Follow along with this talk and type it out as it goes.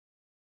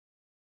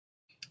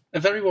A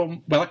very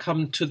warm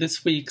welcome to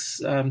this week's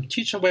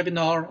teacher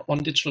webinar on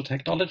digital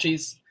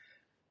technologies.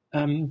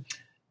 The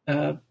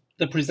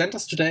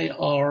presenters today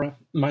are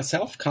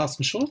myself,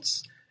 Karsten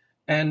Schulz,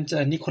 and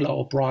Nicola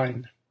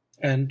O'Brien,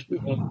 and we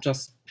will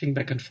just ping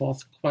back and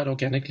forth quite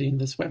organically in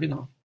this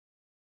webinar.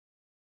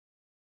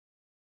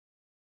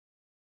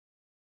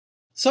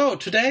 So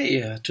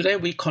today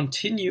we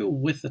continue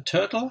with the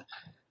turtle.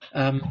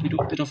 We do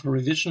a bit of a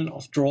revision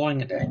of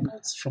drawing and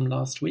angles from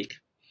last week,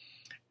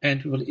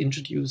 and we will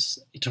introduce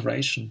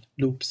iteration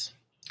loops.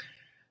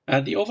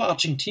 The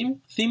overarching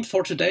theme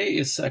for today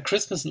is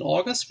Christmas in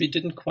August. We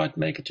didn't quite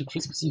make it to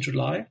Christmas in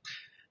July.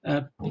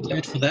 A bit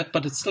late for that,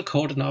 but it's still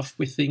cold enough,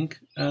 we think,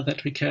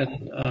 that we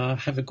can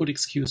have a good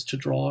excuse to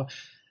draw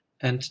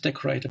and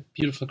decorate a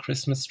beautiful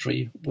Christmas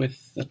tree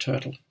with the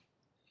turtle.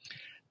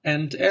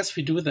 And as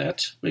we do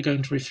that, we're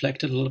going to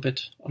reflect a little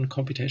bit on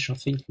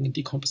computational thinking and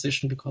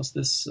decomposition, because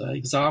this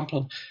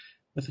example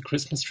with the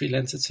Christmas tree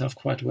lends itself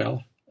quite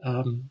well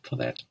for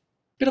that.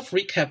 Bit of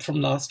recap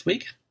from last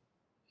week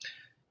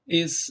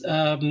is,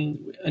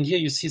 and here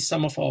you see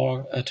some of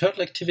our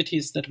turtle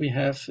activities that we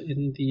have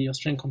in the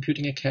Australian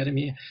Computing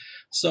Academy.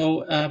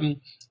 So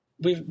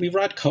we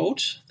write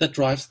code that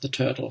drives the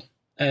turtle,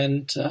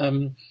 and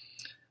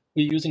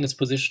we're using its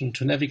position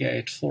to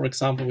navigate. For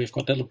example, we've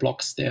got little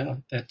blocks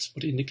there that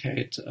would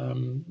indicate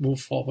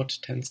move forward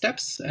 10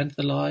 steps and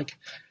the like.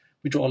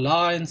 We draw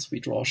lines,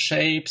 we draw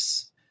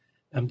shapes,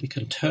 and we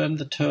can turn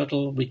the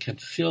turtle, we can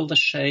fill the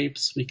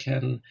shapes, we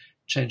can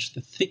change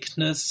the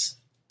thickness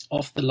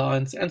of the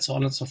lines, and so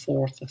on and so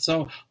forth.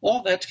 So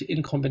all that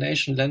in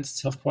combination lends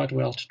itself quite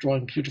well to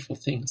drawing beautiful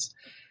things.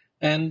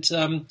 And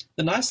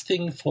the nice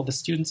thing for the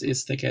students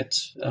is they get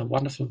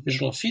wonderful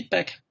visual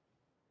feedback.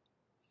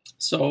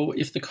 So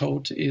if the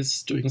code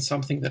is doing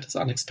something that is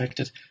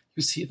unexpected,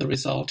 you see the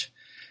result.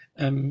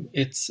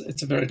 It's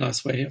a very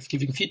nice way of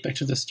giving feedback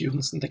to the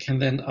students, and they can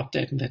then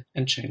update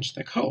and change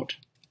their code.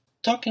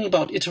 Talking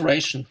about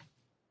iteration.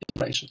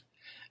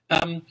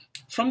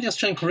 From the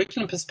Australian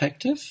curriculum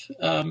perspective,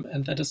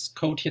 and that is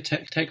code here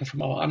taken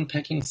from our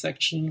unpacking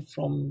section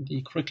from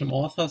the curriculum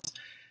authors,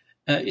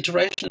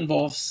 iteration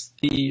involves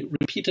the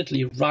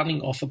repeatedly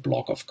running of a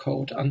block of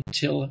code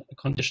until a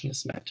condition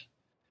is met.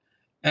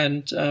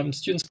 And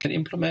students can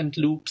implement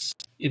loops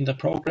in the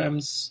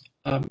programs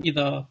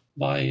either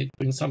by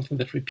doing something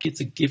that repeats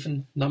a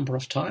given number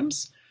of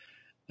times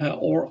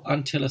or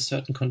until a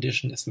certain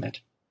condition is met.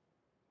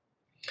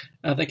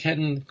 They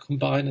can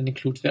combine and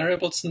include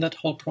variables in that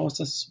whole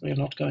process. We're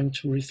not going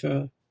to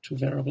refer to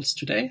variables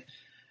today.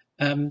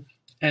 And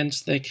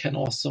they can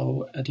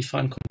also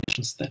define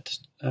conditions that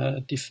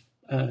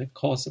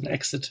cause an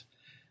exit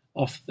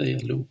of the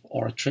loop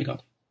or a trigger.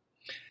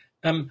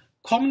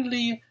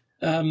 Commonly,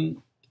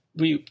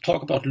 we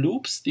talk about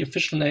loops. The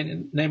official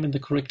name in the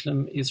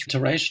curriculum is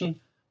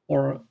iteration,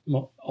 or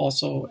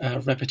also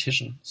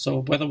repetition. So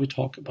whether we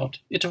talk about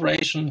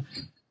iteration,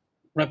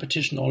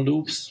 repetition, or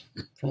loops,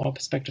 from our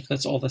perspective,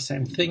 that's all the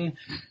same thing.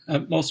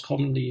 Most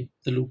commonly,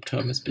 the loop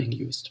term is being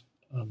used.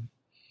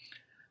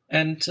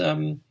 Loops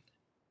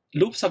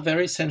are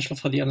very essential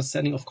for the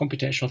understanding of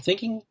computational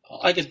thinking.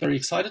 I get very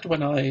excited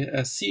when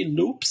I see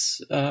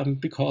loops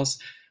because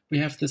we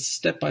have this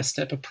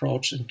step-by-step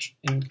approach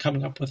in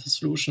coming up with a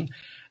solution.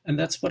 And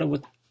that's what I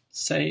would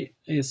say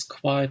is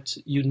quite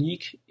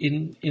unique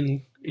in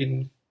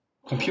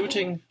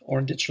computing or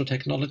in digital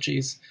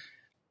technologies.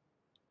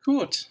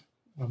 Good.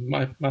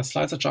 My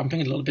slides are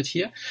jumping a little bit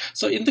here.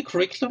 So in the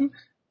curriculum,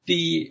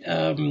 the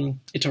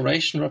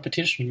iteration,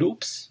 repetition,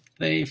 loops,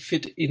 they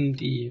fit in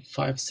the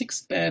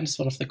 5-6 band, is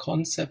one of the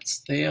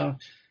concepts there.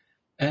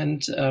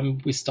 And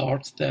we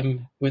start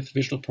them with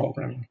visual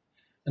programming.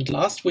 And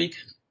last week,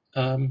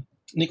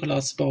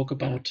 Nicola spoke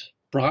about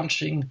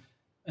branching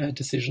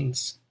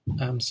decisions.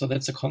 So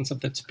that's a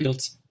concept that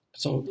builds,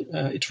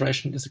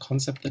 iteration is a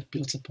concept that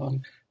builds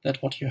upon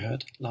that what you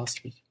heard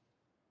last week.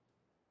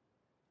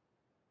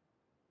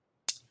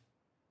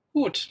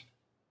 Good.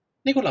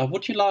 Nicola,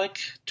 would you like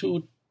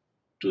to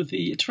do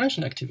the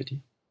iteration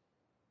activity?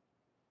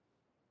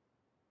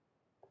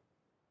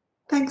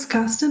 Thanks,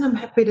 Karsten. I'm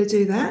happy to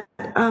do that.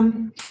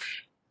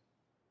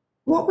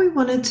 What we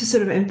wanted to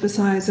sort of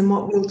emphasise, and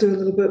what we'll do a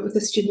little bit with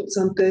the students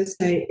on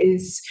Thursday,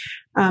 is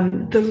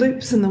the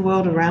loops in the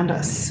world around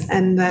us,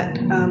 and that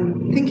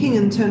thinking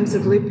in terms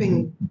of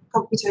looping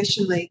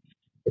computationally,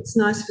 it's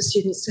nice for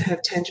students to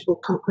have tangible,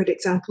 concrete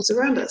examples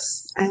around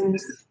us. And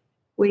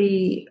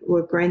we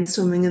were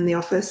brainstorming in the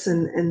office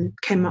and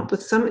came up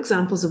with some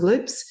examples of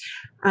loops.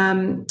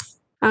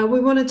 We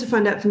wanted to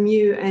find out from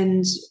you,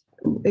 and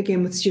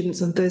again with students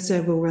on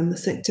Thursday we'll run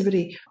this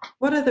activity,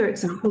 what other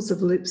examples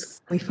of loops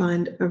we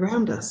find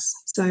around us.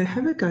 So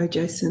have a go,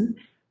 Jason.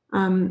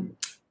 And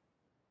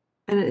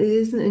it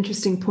is an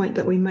interesting point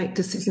that we make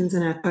decisions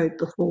in our code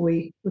before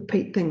we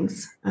repeat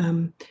things.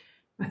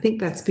 I think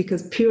that's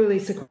because purely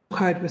SQL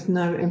code with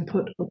no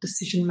input or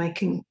decision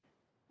making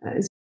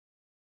is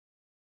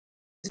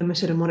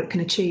limited in what it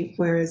can achieve,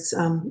 whereas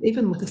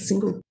even with a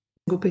single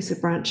piece of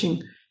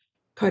branching,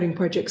 coding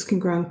projects can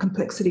grow in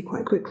complexity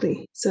quite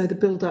quickly. So the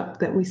build-up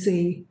that we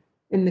see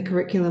in the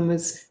curriculum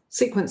is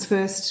sequence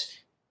first,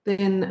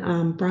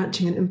 then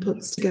branching and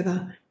inputs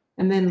together,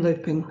 and then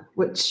looping,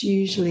 which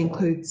usually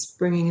includes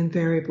bringing in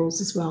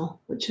variables as well,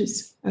 which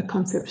is a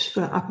concept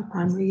for upper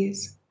primary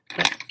years.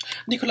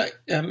 Nicola,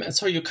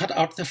 sorry you cut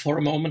out there for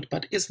a moment,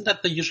 but isn't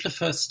that the usual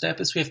first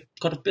step is we have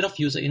got a bit of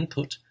user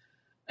input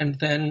and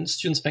then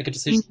students make a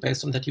decision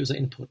based on that user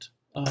input?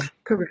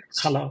 Correct.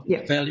 Color,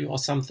 value or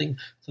something.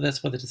 So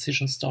that's where the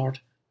decisions start.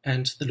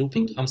 And the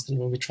looping comes then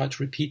when we try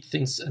to repeat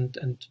things and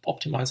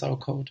optimize our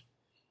code.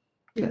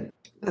 Yeah,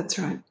 that's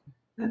right.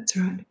 That's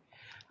right.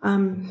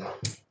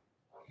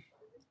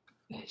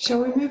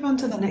 Shall we move on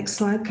to the next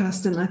slide,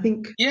 Karsten? I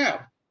think.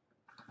 Yeah.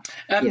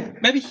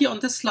 Maybe here on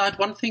this slide,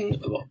 one thing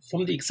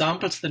from the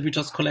examples that we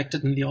just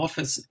collected in the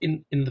office,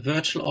 in the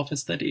virtual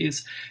office, that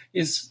is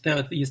there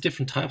are these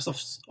different types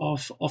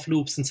of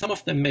loops, and some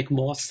of them make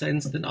more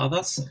sense than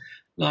others.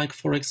 Like,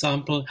 for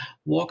example,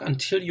 walk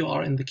until you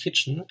are in the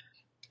kitchen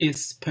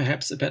is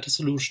perhaps a better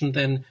solution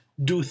than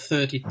do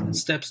 30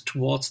 steps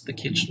towards the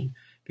kitchen.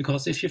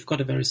 Because if you've got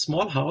a very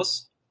small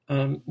house,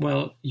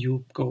 well,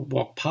 you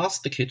walk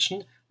past the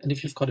kitchen. And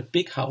if you've got a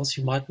big house,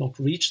 you might not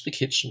reach the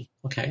kitchen.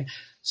 Okay,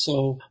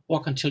 so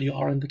walk until you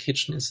are in the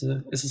kitchen is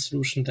a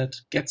solution that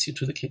gets you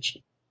to the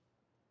kitchen.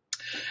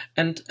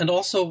 And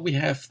also we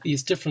have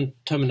these different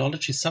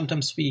terminologies.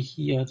 Sometimes we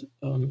hear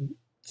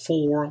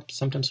for,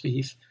 sometimes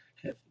we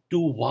do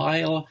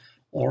while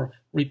or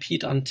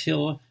repeat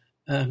until,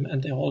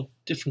 and they're all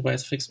different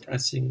ways of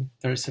expressing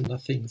very similar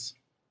things.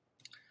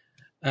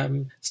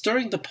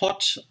 Stirring the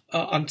pot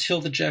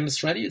until the jam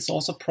is ready is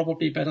also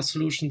probably a better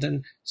solution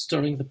than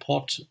stirring the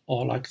pot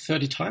or like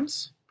 30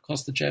 times,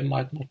 because the jam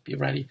might not be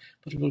ready,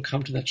 but we will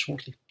come to that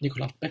shortly.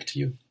 Nicola, back to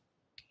you.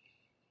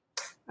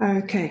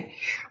 Okay,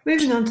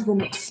 moving on to the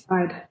next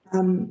slide.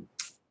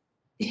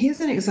 Here's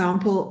an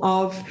example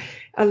of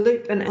a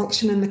loop and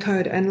action in the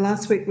code. And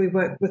last week we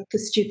worked with the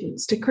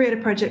students to create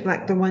a project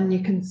like the one you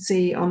can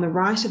see on the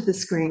right of the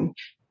screen,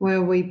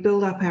 where we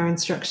build up our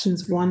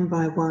instructions one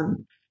by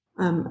one.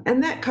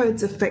 And that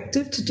code's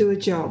effective to do a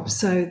job.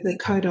 So the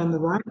code on the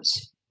right,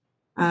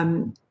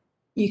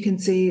 you can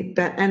see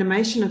that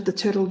animation of the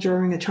turtle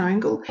drawing a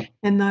triangle,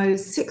 and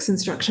those 6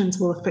 instructions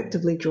will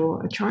effectively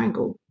draw a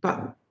triangle.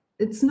 But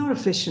it's not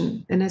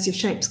efficient, and as your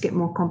shapes get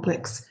more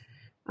complex,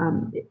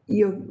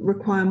 you'll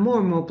require more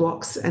and more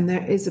blocks, and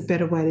there is a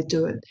better way to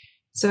do it.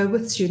 So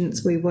with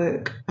students, we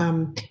work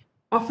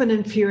often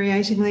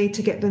infuriatingly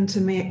to get them to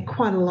make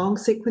quite a long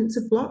sequence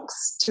of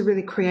blocks to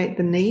really create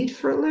the need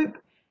for a loop,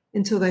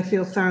 until they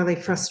feel thoroughly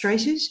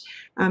frustrated,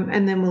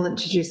 and then we'll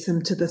introduce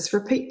them to this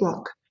repeat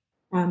block.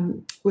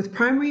 With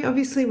primary,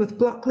 obviously, with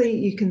Blockly,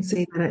 you can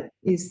see that it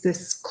is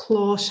this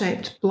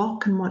claw-shaped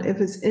block, and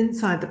whatever's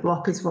inside the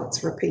block is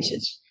what's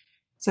repeated.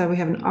 So we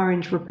have an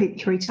orange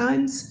repeat 3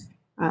 times,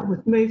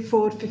 with move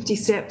forward 50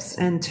 steps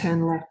and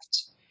turn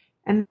left.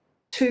 And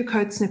 2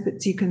 code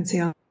snippets you can see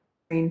on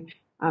the screen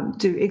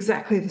do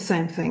exactly the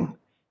same thing.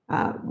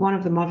 One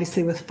of them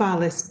obviously with far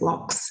less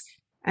blocks,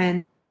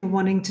 and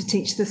wanting to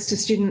teach this to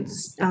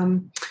students,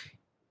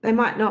 they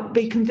might not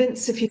be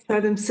convinced if you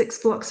show them 6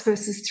 blocks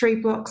versus 3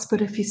 blocks,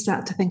 but if you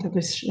start to think of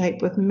a shape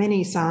with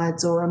many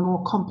sides or a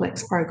more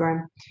complex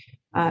program,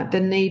 the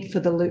need for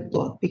the loop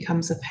block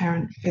becomes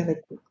apparent fairly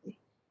quickly.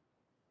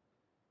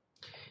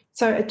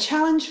 So a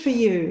challenge for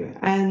you,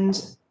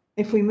 and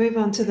if we move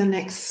on to the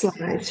next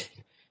slide,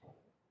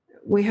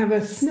 we have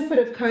a snippet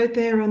of code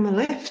there on the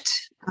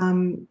left,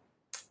 and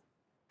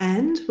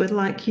we'd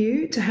like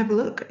you to have a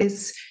look.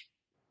 Is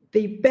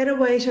the better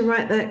way to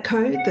write that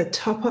code the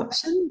top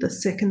option, the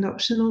second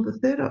option, or the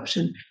third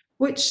option?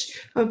 Which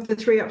of the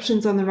 3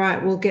 options on the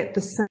right will get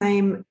the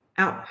same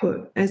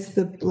output as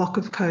the block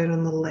of code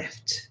on the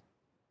left?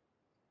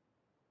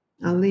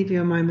 I'll leave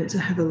you a moment to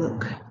have a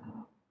look.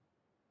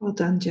 Well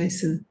done,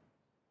 Jason.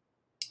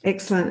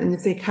 Excellent. And you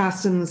see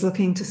Karsten was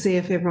looking to see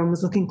if everyone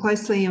was looking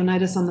closely. You'll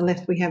notice on the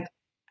left we have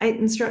 8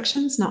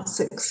 instructions, not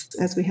 6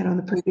 as we had on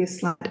the previous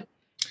slide.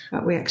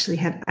 But we actually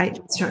had 8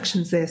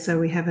 instructions there, so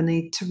we have a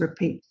need to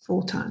repeat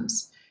 4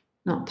 times,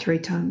 not 3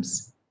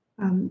 times.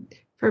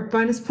 For a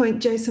bonus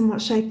point, Jason,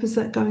 what shape is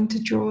that going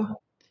to draw?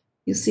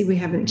 You'll see we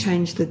haven't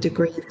changed the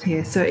degrees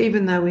here. So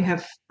even though we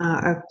have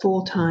a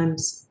 4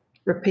 times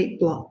repeat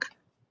block,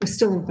 we're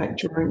still in fact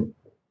drawing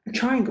a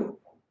triangle.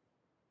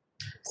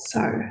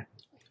 So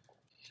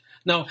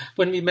now,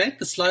 when we made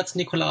the slides,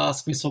 Nicola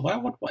asked me, so why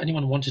would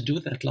anyone want to do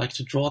that, like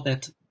to draw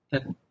that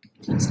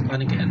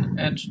line again?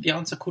 And the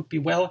answer could be,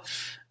 well,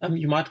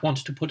 you might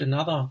want to put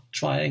another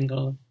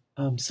triangle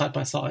side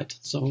by side,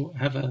 so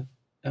have a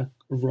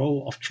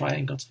row of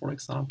triangles, for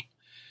example.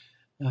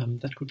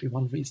 That could be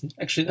one reason.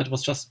 Actually, that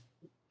was just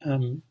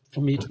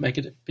for me to make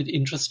it a bit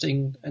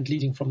interesting and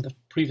leading from the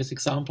previous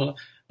example.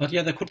 But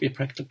yeah, there could be a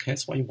practical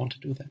case why you want to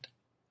do that.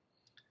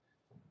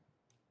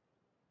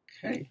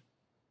 Okay.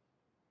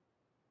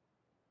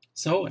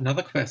 So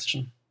another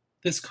question.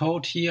 This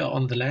code here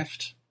on the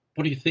left,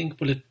 what do you think?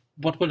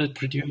 What will it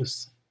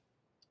produce?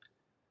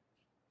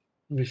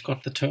 We've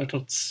got the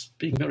turtles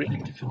being very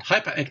active and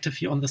hyperactive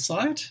here on the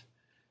side.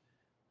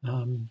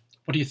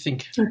 What do you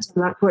think? I just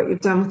like what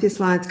you've done with your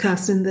slides,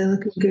 Karsten. They're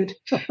looking good.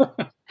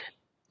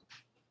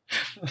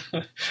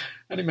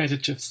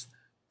 Animated GIFs.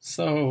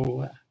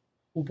 So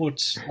who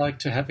would like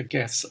to have a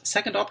guess?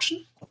 Second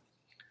option?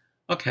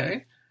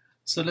 Okay,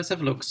 so let's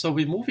have a look. So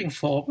we're moving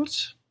forward,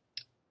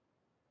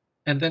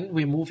 and then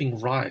we're moving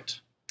right.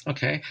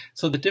 Okay,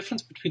 so the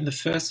difference between the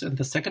first and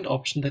the second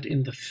option, that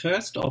in the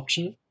first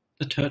option,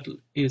 the turtle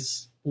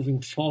is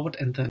moving forward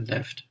and then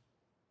left.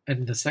 And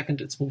in the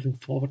second, it's moving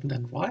forward and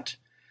then right.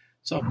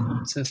 So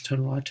it says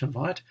turn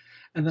right.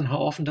 And then how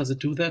often does it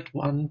do that?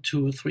 1,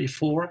 2, 3,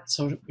 4.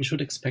 So we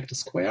should expect a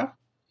square.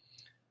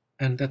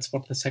 And that's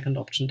what the second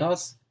option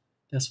does.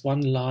 There's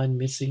one line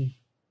missing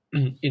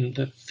in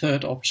the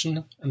third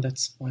option, and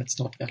that's why it's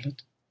not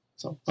valid.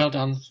 So well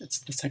done. It's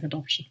the second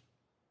option.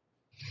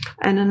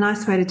 And a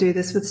nice way to do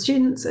this with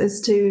students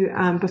is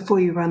to, before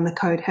you run the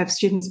code, have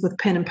students with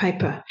pen and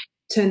paper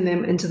turn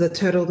them into the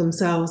turtle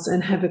themselves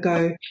and have a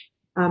go.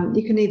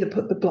 You can either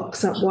put the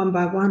blocks up one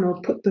by one or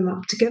put them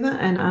up together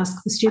and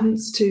ask the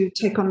students to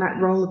take on that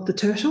role of the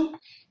turtle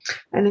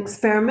and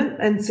experiment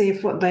and see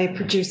if what they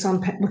produce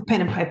with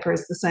pen and paper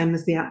is the same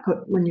as the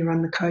output when you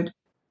run the code.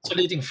 So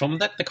leading from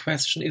that, the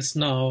question is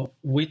now,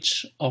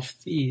 which of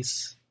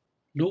these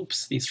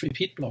loops, these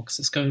repeat blocks,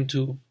 is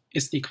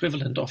the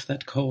equivalent of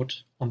that code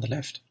on the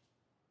left?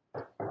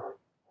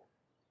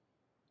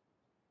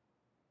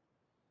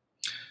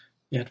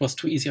 Yeah, it was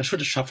too easy. I should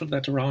have shuffled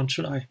that around,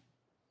 should I?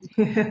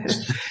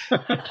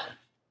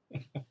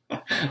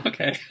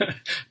 Okay,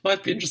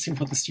 might be interesting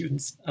for the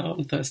students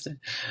on Thursday.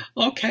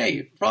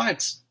 Okay,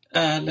 right.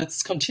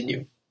 Let's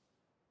continue.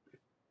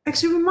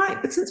 Actually, we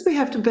might, since we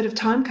have a bit of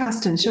time,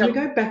 Karsten, shall we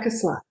go back a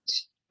slide?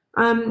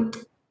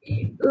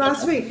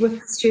 Last week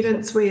with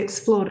students, we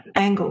explored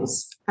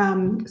angles.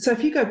 So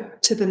if you go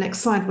to the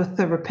next slide with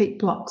the repeat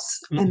blocks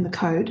and the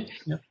code.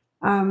 Yep.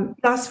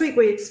 Last week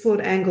we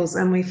explored angles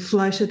and we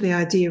floated the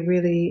idea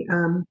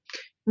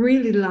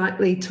really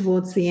lightly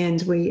towards the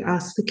end. We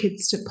asked the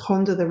kids to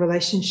ponder the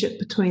relationship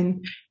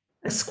between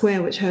a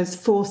square which has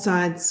 4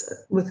 sides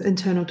with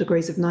internal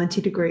degrees of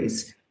 90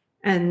 degrees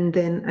and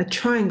then a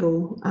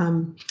triangle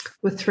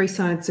with 3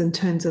 sides in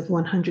terms of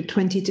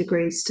 120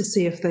 degrees to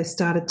see if they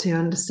started to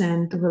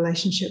understand the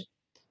relationship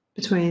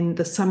between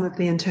the sum of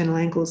the internal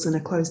angles in a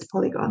closed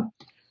polygon.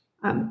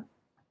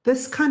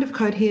 This kind of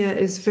code here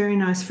is very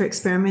nice for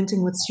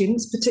experimenting with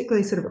students,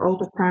 particularly sort of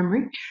older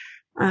primary,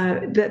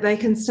 that they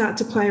can start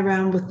to play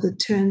around with the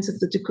turns of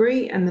the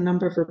degree and the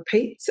number of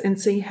repeats and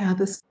see how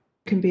this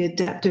can be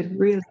adapted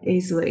really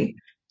easily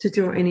to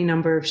draw any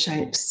number of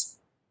shapes.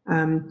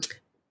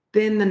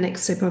 Then the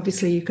next step,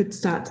 obviously, you could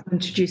start to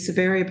introduce a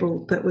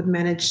variable that would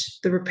manage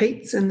the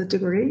repeats and the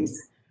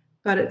degrees,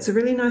 but it's a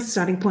really nice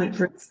starting point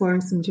for exploring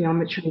some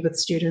geometry with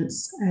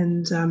students.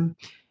 And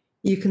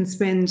you can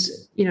spend,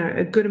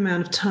 a good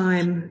amount of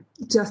time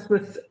just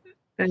with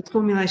a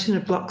formulation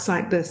of blocks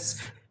like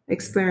this,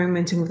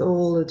 experimenting with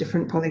all the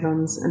different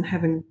polygons and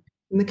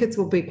the kids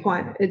will be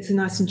it's a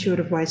nice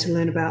intuitive way to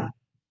learn about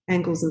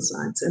angles and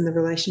sides and the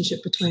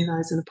relationship between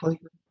those in a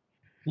polygon.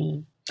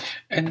 Mm.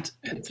 And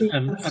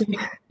I think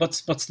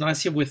what's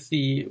nice here with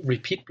the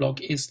repeat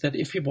block is that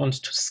if we want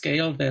to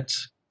scale that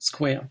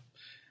square,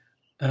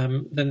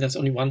 then there's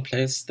only one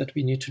place that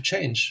we need to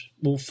change.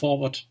 Move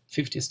forward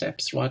 50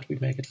 steps, right? We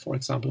make it, for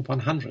example,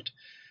 100.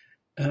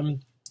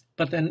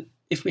 But then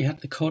if we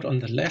had the code on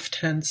the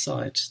left-hand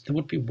side, there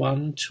would be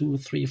 1, 2,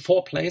 3,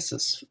 4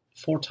 places,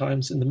 4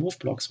 times in the move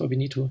blocks where we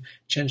need to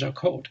change our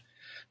code.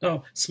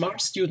 Now, smart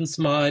students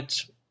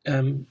might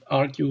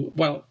argue,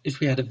 well, if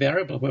we had a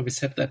variable where we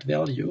set that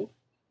value,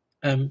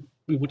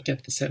 we would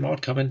get the same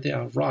outcome, and they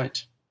are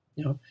right.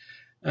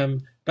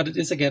 But it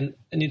is, again,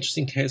 an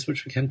interesting case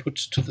which we can put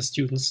to the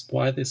students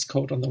why this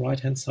code on the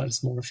right-hand side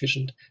is more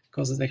efficient,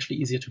 because it's actually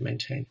easier to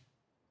maintain.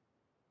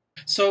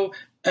 So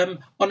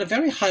on a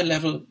very high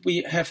level,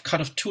 we have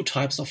kind of 2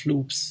 types of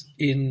loops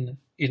in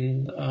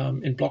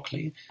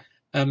Blockly.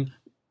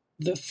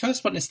 The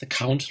first one is the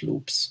count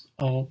loops.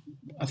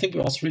 I think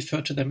we also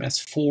referred to them as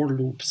for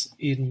loops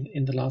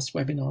in the last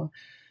webinar.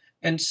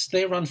 And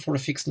they run for a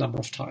fixed number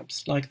of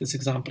times, like this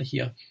example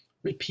here,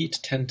 repeat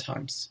 10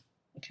 times.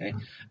 Okay,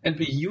 and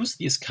we use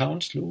these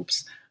count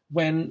loops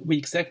when we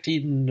exactly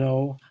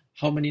know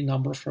how many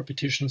number of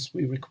repetitions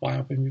we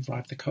require when we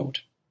write the code.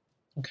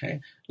 Okay,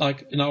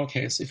 like in our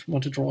case, if you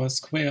want to draw a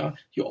square,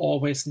 you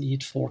always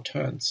need 4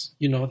 turns.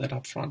 You know that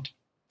up front.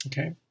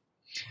 Okay,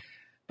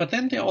 but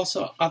then there are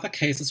also other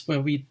cases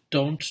where we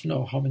don't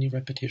know how many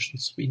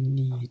repetitions we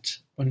need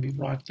when we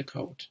write the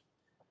code.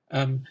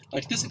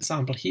 Like this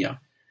example here,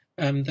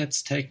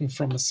 that's taken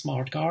from a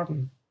smart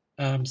garden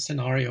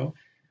scenario,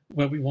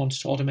 where we want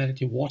to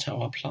automatically water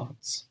our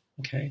plants,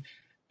 okay?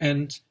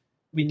 And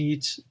we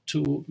need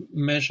to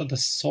measure the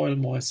soil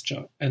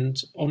moisture,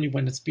 and only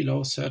when it's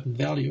below a certain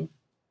value,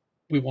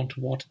 we want to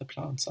water the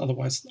plants.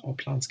 Otherwise, our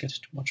plants get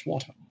too much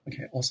water,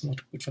 okay? Also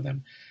not good for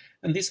them.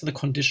 And these are the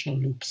conditional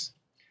loops.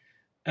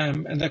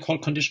 And they're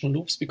called conditional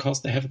loops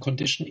because they have a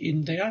condition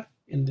in there.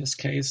 In this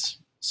case,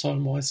 soil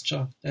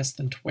moisture less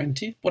than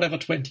 20. Whatever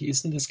 20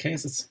 is in this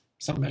case, it's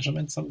some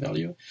measurement, some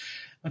value.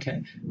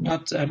 Okay,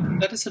 but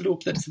that is a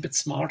loop that is a bit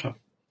smarter.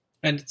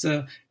 And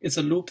it's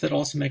a loop that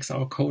also makes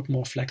our code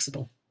more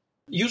flexible.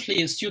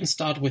 Usually students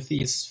start with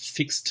these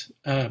fixed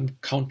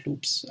count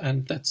loops,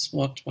 and that's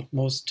what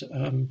most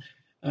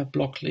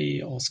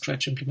Blockly or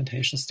Scratch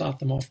implementations start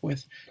them off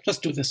with.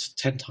 Just do this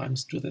 10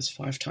 times, do this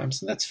 5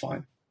 times, and that's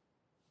fine.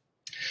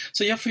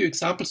 So you have a few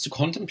examples to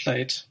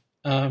contemplate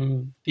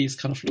these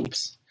kind of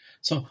loops.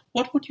 So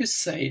what would you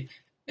say?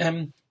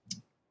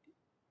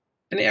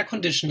 An air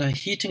conditioner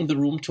heating the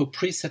room to a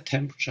preset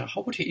temperature,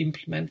 how would you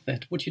implement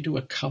that? Would you do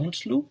a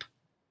count loop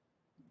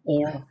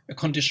or a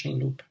conditional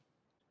loop?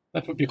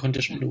 That would be a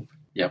conditional loop.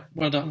 Yeah,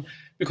 well done.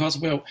 Because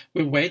we're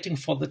waiting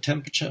for the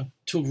temperature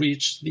to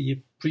reach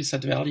the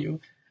preset value.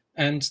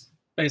 And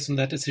based on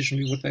that decision,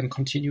 we would then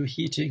continue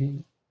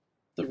heating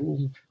the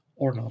room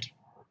or not.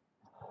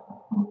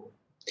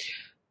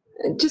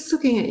 Just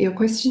looking at your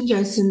question,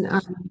 Jason,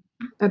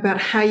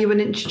 about how you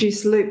would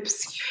introduce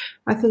loops,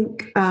 I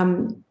think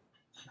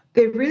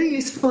they're really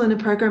useful in a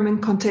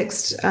programming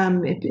context.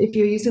 If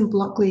you're using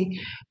Blockly,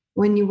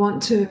 when you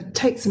want to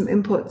take some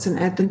inputs and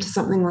add them to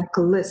something like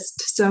a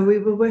list. So we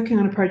were working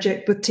on a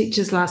project with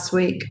teachers last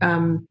week,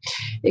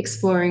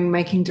 exploring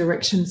making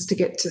directions to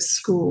get to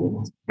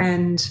school.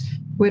 And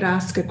we'd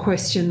ask a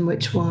question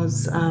which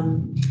was,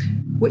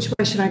 which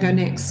way should I go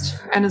next?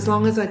 And as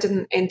long as I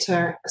didn't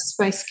enter a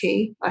space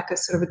key, like a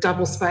sort of a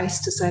double space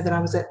to say that I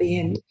was at the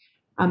end,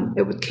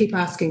 it would keep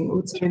asking. It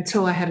would say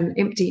until I had an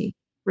empty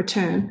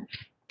return,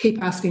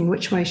 keep asking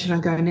which way should I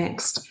go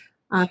next.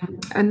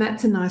 And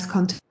that's a nice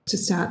context to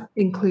start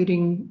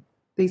including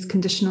these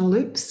conditional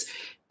loops.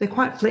 They're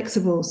quite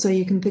flexible, so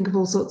you can think of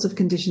all sorts of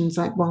conditions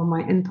like, well,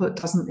 my input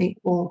doesn't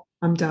equal,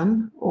 I'm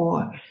done.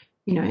 Or,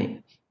 you know,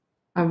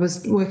 I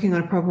was working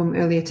on a problem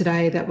earlier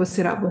today that was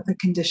set up with a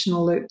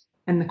conditional loop,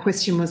 and the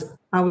question was,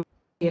 are we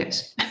there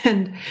yet?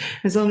 And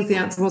as long as the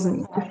answer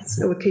wasn't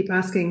yes, it would keep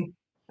asking,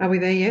 are we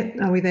there yet?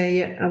 Are we there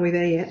yet? Are we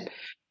there yet?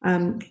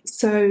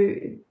 So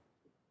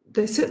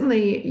they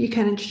certainly, you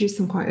can introduce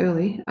them quite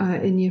early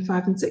in year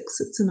 5 and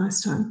 6. It's a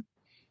nice time.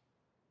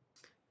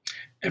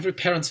 Every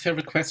parent's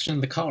favorite question in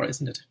the car,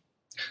 isn't it?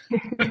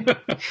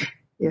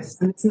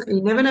 Yes, and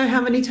you never know how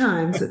many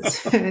times.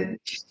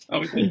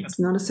 It's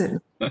not a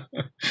certain.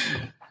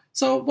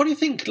 So what do you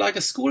think, like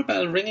a school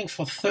bell ringing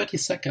for 30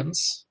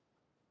 seconds?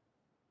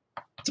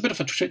 It's a bit of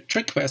a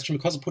trick question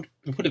because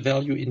we put a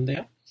value in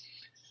there.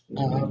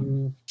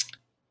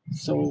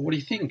 So what do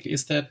you think?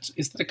 Is that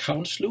a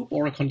count loop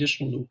or a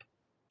conditional loop?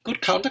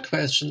 Good counter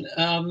question.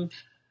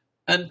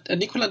 And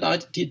Nicola and I,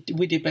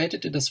 we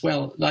debated it as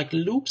well. Like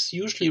loops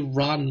usually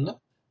run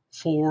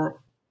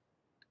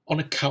on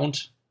a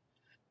count,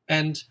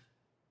 and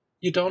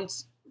you don't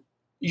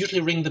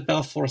usually ring the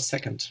bell for a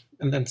second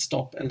and then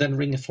stop and then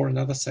ring it for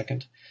another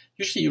second.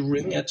 Usually you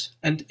ring it,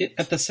 and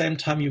at the same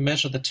time you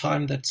measure the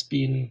time that's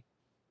been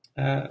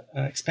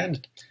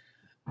expanded.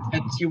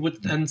 And you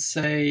would then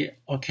say,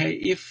 okay,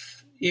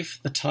 if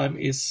the time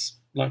is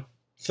like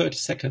 30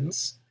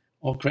 seconds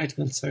or greater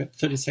than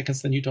 30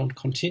 seconds, then you don't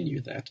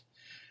continue that.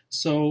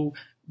 So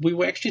we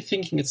were actually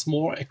thinking it's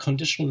more a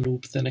conditional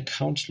loop than a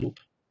count loop.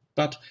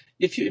 But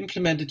if you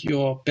implemented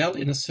your bell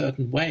in a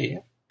certain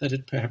way, that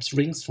it perhaps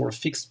rings for a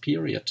fixed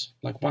period,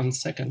 like 1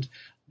 second,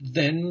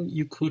 then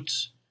you could,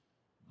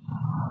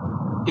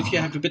 if you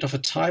have a bit of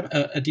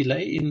a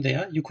delay in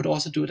there, you could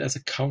also do it as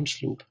a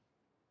count loop.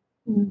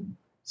 Mm.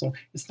 So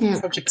it's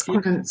not such a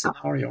clear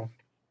scenario.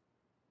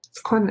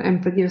 It's quite an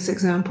ambiguous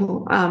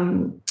example.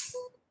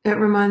 It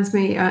reminds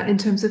me, in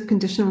terms of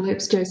conditional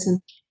loops,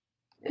 Jason,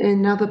 in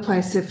another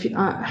place, if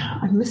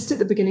I missed at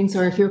the beginning,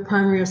 sorry, if you're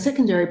primary or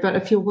secondary, but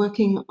if you're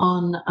working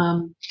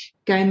on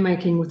game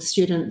making with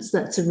students,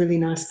 that's a really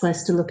nice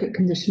place to look at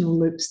conditional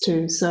loops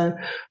too. So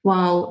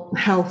while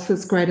health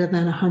is greater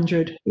than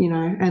 100,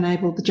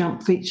 enable the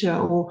jump feature,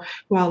 or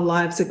while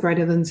lives are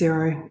greater than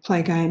 0,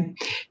 play game.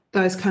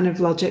 Those kind of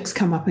logics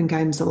come up in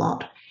games a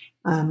lot.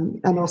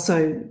 And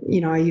also,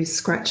 I use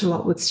Scratch a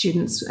lot with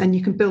students, and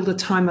you can build a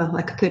timer,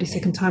 like a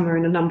 30-second timer,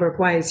 in a number of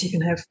ways. You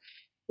can have,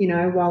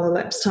 while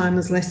elapsed time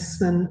is less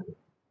than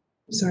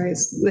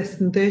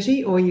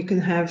 30, or you can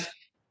have,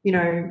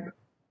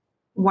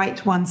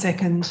 wait 1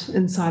 second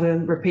inside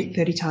and repeat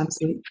 30 times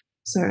each.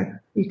 So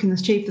you can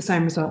achieve the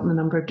same result in a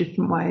number of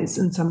different ways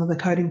in some of the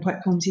coding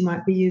platforms you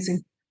might be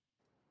using.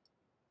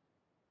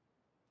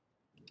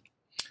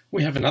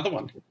 We have another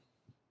one.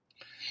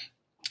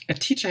 A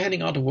teacher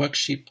handing out a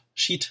worksheet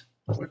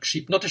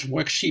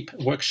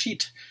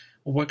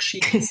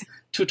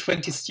to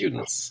 20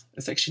 students.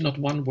 It's actually not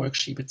one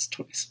worksheet, it's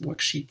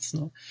worksheets.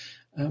 No?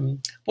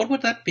 What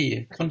would that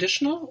be?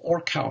 Conditional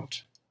or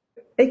count?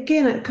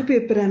 Again, it could be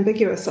a bit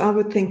ambiguous. I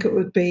would think it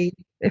would be,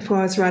 if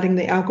I was writing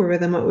the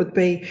algorithm, it would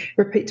be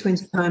repeat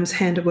 20 times,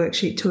 hand a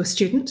worksheet to a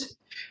student.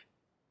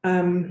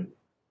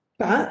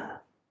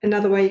 But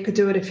another way you could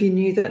do it, if you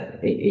knew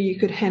that you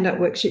could hand out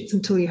worksheets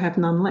until you have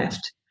none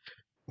left.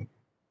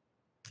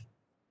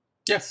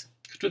 Yes,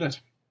 could do that.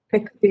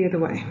 It could be either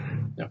way.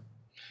 Yeah.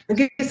 I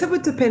guess it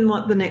would depend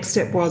what the next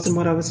step was and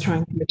what I was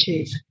trying to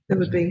achieve. It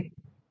would be.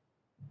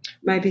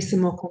 maybe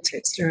some more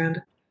context around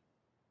it.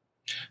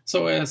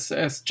 So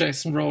as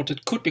Jason wrote,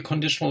 it could be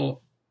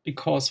conditional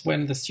because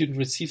when the student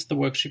receives the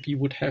worksheet, you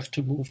would have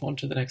to move on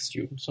to the next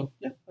student. So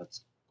yeah,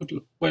 that's a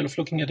good way of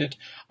looking at it.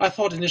 I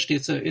thought initially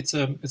it's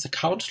a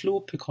count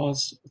loop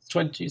because it's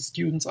 20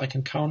 students. I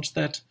can count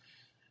that.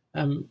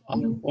 I'll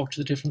walk to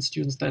the different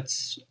students.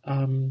 That's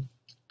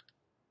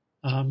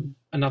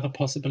another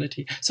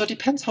possibility. So it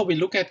depends how we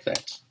look at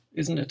that,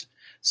 isn't it?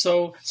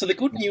 So the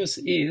good news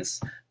is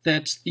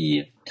that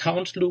the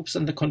count loops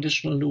and the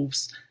conditional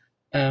loops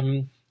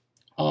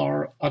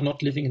are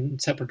not living in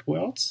separate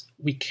worlds.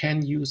 We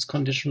can use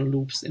conditional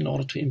loops in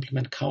order to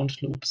implement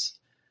count loops.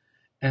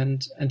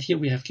 And here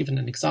we have given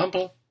an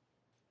example.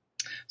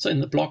 So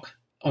in the block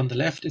on the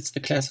left, it's the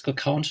classical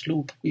count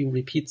loop. We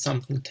repeat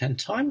something 10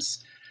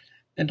 times.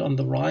 And on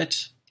the right,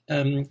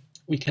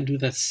 we can do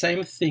the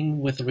same thing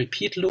with a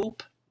repeat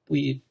loop.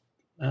 We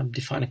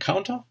define a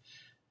counter.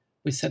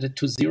 We set it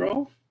to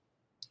 0.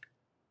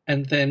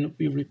 And then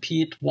we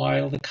repeat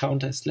while the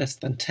counter is less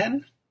than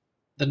 10.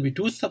 Then we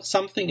do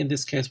something. In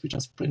this case, we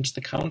just print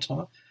the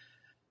counter.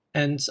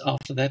 And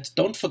after that,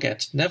 don't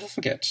forget, never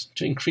forget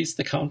to increase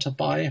the counter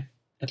by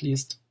at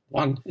least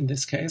 1 in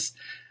this case.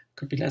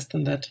 Could be less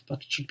than that,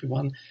 but it should be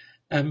 1.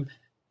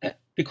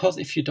 Because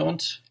if you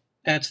don't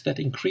add that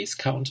increase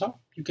counter,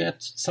 you get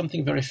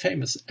something very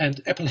famous.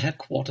 And Apple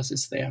headquarters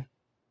is there.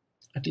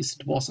 At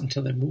least it was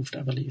until they moved,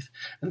 I believe.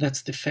 And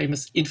that's the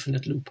famous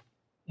infinite loop.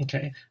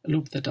 Okay, a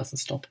loop that doesn't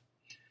stop.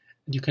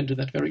 And you can do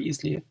that very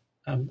easily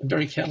and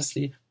very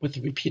carelessly with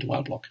the repeat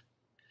while block.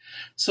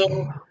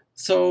 So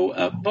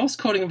most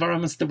coding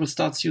environments, they will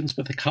start students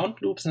with the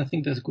count loops, and I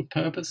think there's a good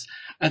purpose.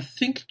 I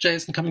think,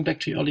 Jason, coming back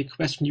to your earlier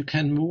question, you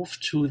can move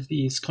to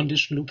these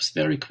condition loops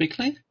very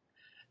quickly.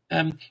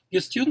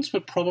 Your students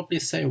will probably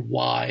say,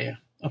 why?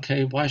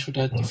 Okay, why should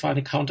I define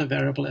a counter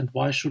variable, and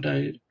why should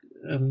I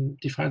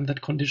define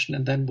that condition,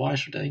 and then why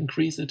should I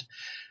increase it?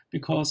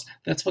 Because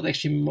that's what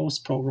actually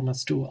most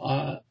programmers do.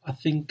 I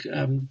think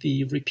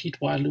the repeat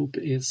while loop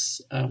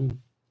is,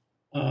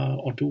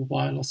 or do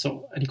while, or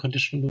so any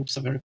conditional loops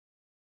are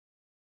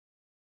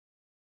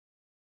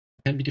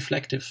can be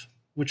deflective,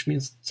 which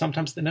means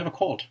sometimes they're never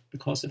called,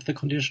 because if the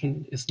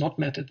condition is not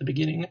met at the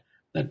beginning,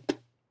 then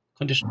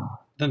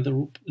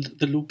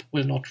the loop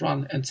will not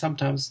run, and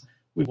sometimes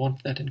we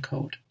want that in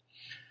code.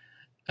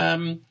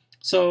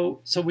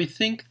 So we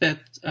think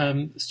that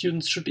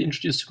students should be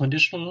introduced to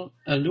conditional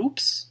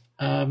loops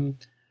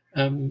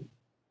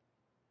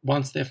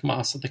once they've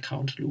mastered the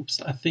count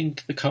loops. I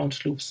think the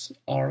count loops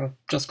are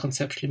just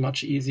conceptually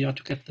much easier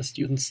to get the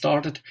students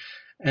started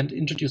and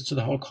introduced to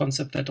the whole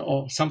concept that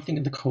something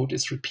in the code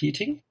is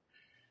repeating.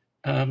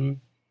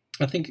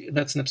 I think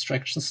that's an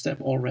abstraction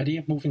step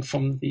already, moving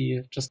from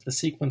just the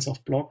sequence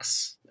of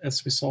blocks,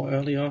 as we saw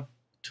earlier,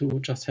 to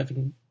just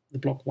having the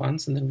block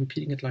once and then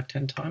repeating it like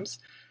 10 times,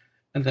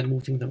 and then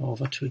moving them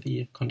over to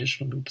the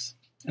conditional loops.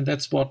 And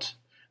that's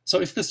so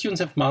if the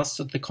students have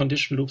mastered the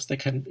conditional loops, they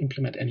can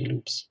implement any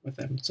loops with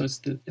them. So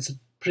it's a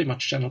pretty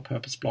much general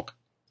purpose block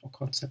or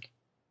concept.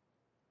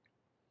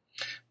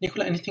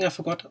 Nicola, anything I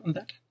forgot on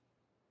that?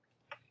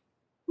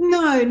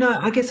 No,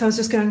 I guess I was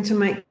just going to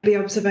make the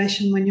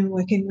observation when you're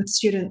working with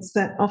students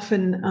that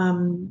often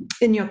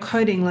in your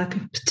coding, like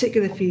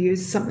particularly if you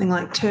use something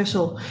like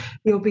Turtle,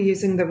 you'll be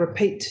using the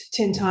repeat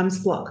 10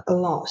 times block a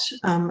lot.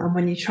 And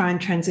when you try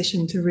and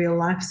transition to real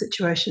life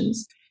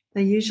situations,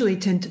 they usually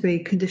tend to be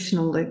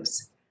conditional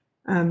loops.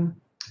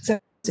 So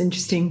it's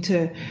interesting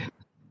to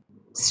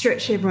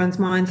stretch everyone's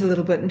minds a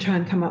little bit and try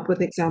and come up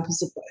with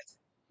examples of both.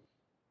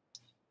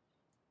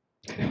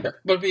 Yeah,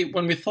 but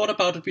when we thought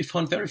about it, we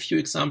found very few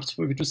examples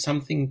where we do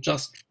something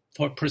just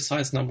for a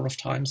precise number of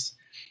times.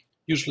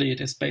 Usually it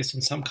is based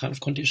on some kind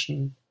of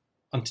condition,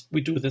 and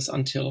we do this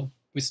until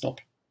we stop.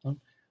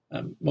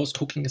 Most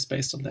cooking is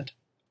based on that.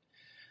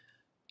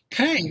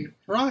 Okay,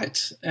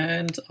 right,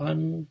 and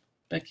I'm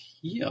back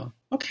here.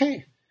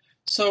 Okay,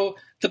 so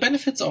the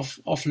benefits of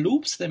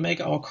loops, they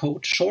make our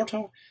code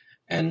shorter,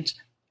 and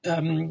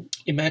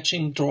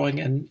imagine drawing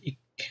an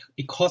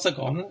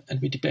icosagon, and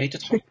we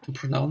debated how to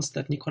pronounce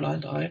that, Nicola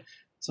and I,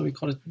 so we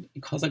call it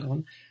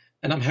icosagon,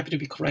 and I'm happy to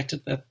be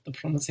corrected that the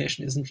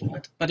pronunciation isn't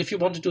right. But if you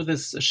want to do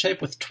this shape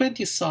with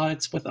 20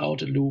 sides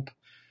without a loop,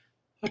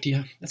 oh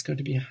dear, it's going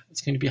to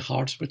be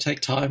hard. It will take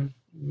time,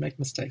 make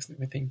mistakes and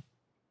everything.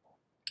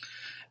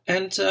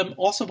 And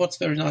also what's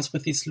very nice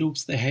with these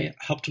loops, they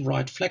help to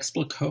write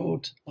flexible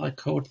code, like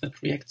code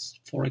that reacts,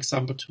 for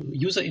example, to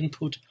user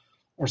input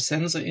or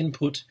sensor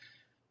input.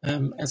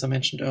 As I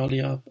mentioned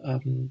earlier,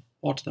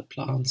 water the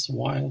plants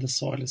while the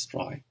soil is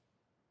dry.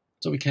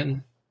 So we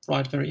can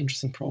write very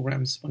interesting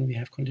programs when we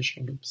have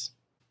conditional loops.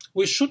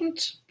 We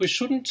shouldn't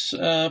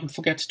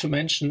forget to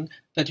mention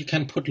that you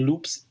can put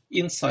loops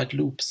inside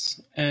loops,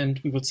 and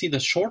we will see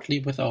this shortly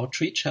with our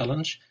tree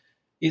challenge.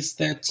 Is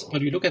that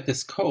when we look at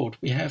this code,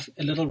 we have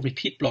a little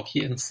repeat block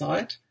here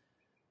inside,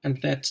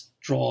 and that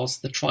draws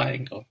the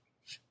triangle.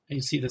 And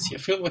you see this here: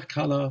 fill with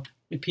color,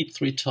 repeat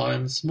 3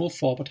 times, move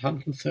forward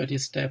 130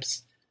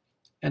 steps,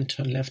 and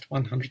turn left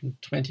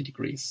 120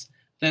 degrees.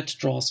 that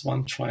draws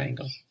one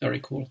triangle. Very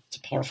cool. It's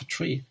a part of a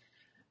tree.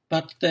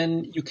 But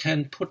then you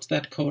can put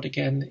that code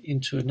again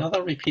into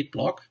another repeat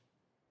block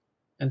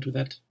and do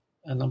that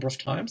a number of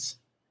times.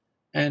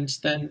 And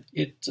then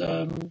it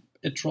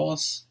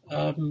draws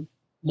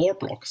more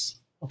blocks,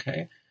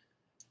 okay?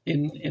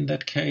 In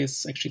that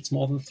case, actually it's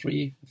more than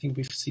 3. I think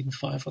we've seen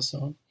 5 or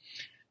so.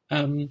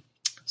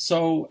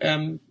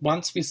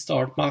 Once we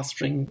start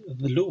mastering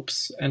the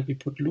loops and we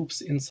put loops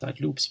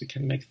inside loops, we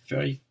can make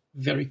very,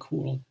 very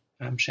cool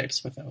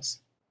shapes with those.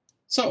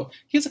 So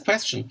here's a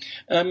question.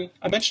 I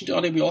mentioned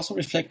earlier we also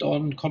reflect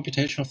on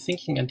computational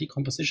thinking and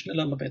decomposition a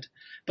little bit.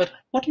 But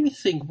what do you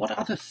think? What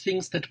are the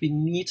things that we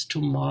need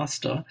to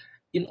master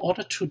in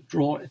order to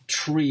draw a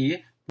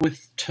tree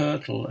with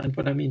turtle? And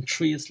when I mean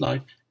tree is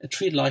like a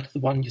tree like the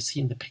one you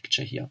see in the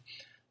picture here.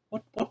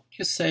 What do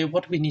you say?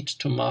 What do we need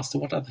to master?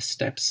 What are the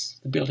steps,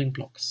 the building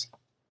blocks?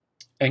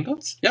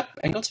 Angles? Yep,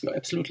 angles. We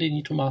absolutely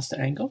need to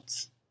master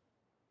angles.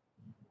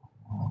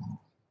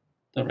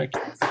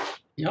 Directions?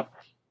 Yep.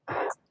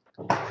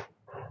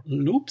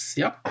 Loops,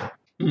 yeah.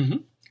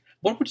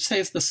 What would you say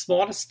is the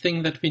smallest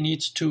thing that we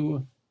need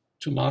to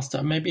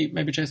master? Maybe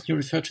Jason, you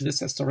refer to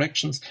this as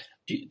directions.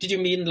 Did you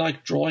mean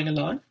like drawing a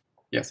line?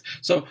 Yes.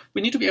 So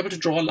we need to be able to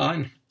draw a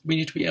line. We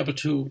need to be able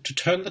to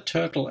turn the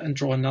turtle and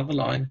draw another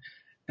line,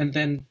 and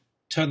then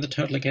turn the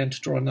turtle again to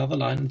draw another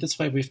line. And this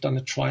way we've done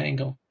a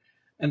triangle.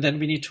 And then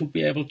we need to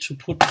be able to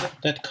put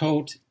that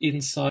code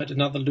inside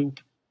another loop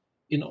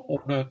in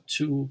order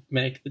to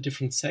make the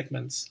different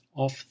segments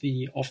of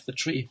the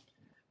tree.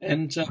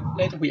 And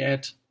later we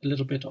add a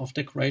little bit of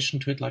decoration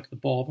to it, like the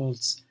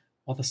baubles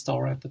or the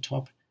star at the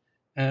top.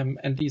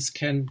 And these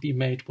can be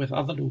made with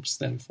other loops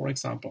then, for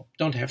example.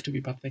 Don't have to be,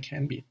 but they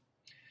can be.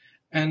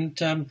 And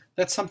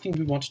that's something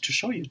we wanted to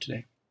show you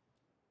today.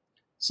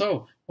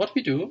 So what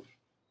we do,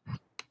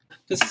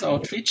 this is our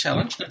tree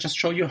challenge. I'll just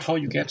show you how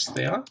you get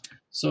there.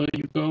 So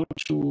you go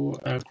to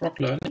Grok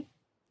Learning.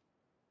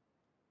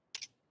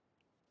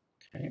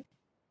 Okay.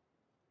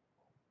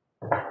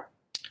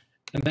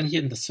 And then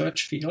here in the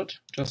search field,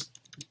 just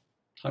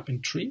type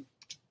in tree.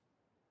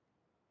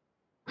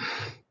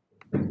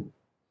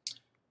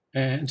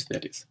 And there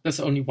it is. There's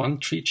only one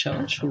tree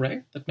challenge.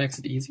 Hooray. That makes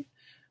it easy.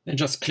 Then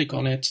just click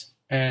on it,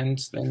 and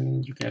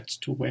then you get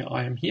to where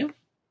I am here.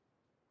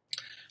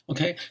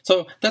 Okay,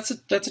 so that's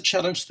a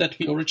challenge that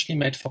we originally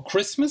made for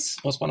Christmas.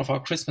 It was one of our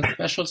Christmas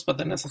specials, but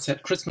then, as I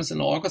said, Christmas in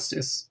August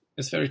is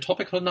very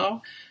topical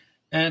now.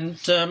 And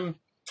I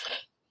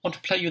want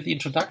to play you the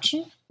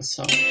introduction.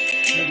 So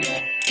there we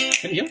are.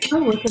 Can you hear?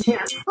 Oh, we can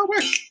hear. Oh,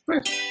 works.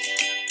 Great.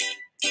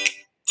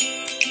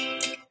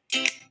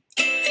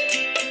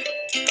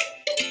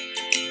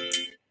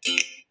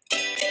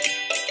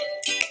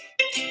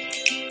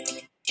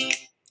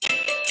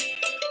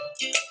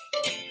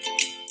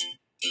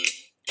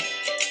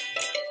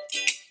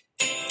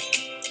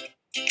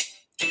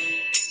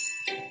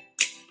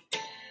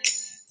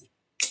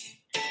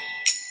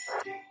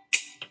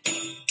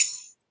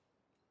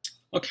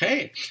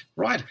 Okay,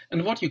 right.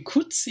 And what you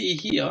could see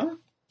here,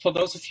 for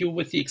those of you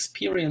with the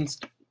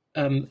experienced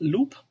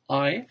loop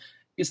eye,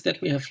 is that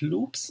we have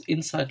loops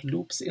inside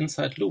loops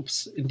inside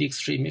loops in the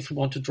extreme if we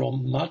want to draw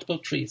multiple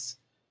trees.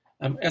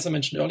 As I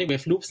mentioned earlier, we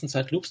have loops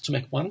inside loops to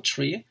make one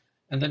tree,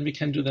 and then we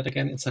can do that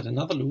again inside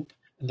another loop,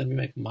 and then we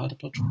make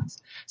multiple trees.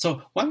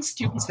 So once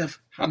students have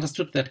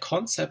understood that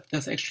concept,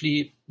 there's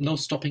actually no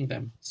stopping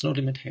them. There's no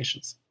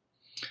limitations.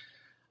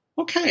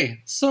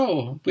 Okay,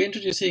 so we're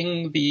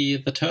introducing the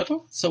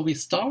turtle. So we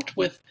start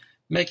with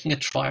making a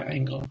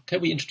triangle. Okay,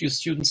 we introduce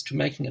students to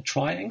making a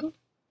triangle.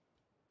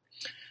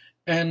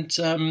 And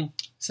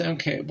say,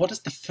 okay, what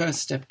is the first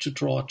step to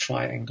draw a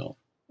triangle?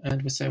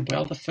 And we say,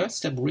 well, the first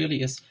step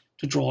really is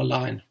to draw a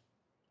line.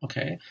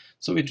 Okay,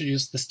 so we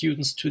introduce the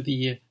students to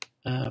the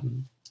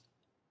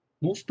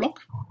move block.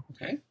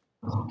 Okay,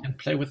 so we can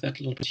play with that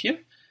a little bit here.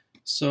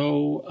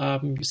 So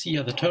you see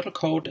here the turtle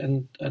code,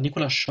 and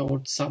Nicola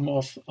showed some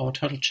of our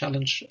turtle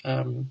challenge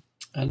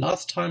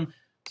last time.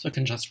 So I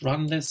can just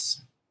run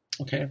this.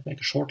 Okay,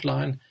 make a short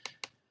line.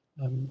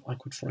 I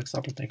could, for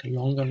example, make a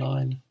longer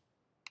line.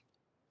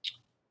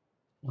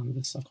 On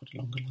this, I've got a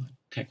longer line.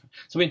 Okay,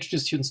 so we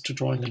introduce students to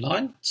drawing a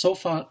line. So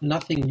far,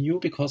 nothing new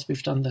because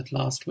we've done that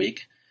last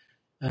week.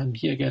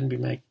 Here again, we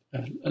make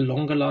a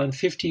longer line,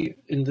 50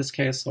 in this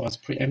case, so I was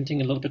preempting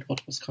a little bit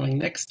what was coming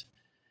next.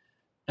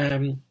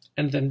 And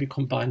then we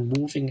combine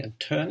moving and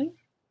turning.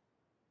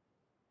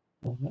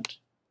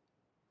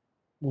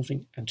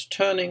 Moving and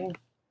turning.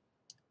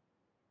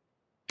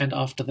 And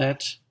after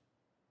that,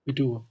 we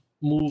do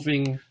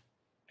moving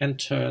and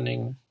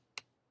turning,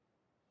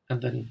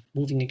 and then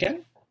moving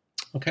again.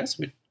 Okay, so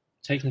we're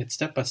taking it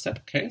step by step.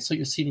 Okay, so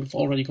you see we've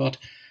already got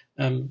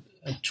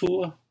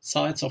 2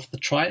 sides of the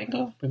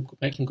triangle. We're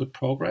making good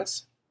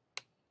progress.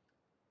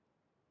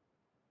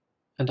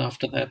 And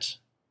after that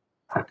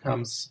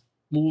comes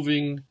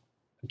moving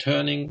and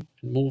turning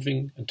and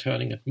moving and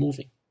turning and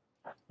moving.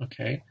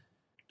 Okay,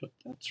 but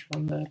let's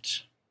run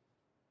that.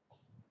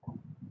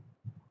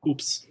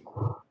 Oops.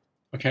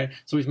 Okay,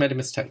 so we've made a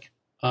mistake.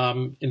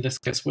 In this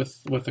case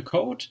with the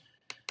code.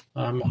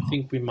 I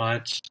think we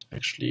might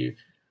actually,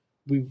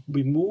 we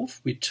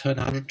move, we turn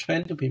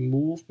 120, we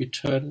move, we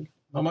turn,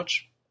 how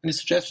much? Any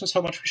suggestions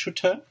how much we should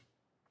turn?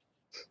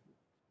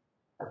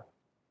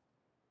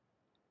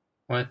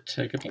 Might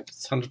take it,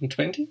 it's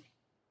 120.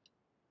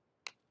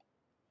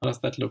 How does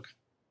that look?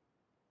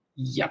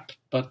 Yep,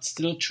 but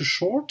still too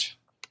short.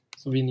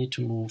 So we need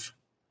to move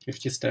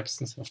 50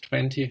 steps instead of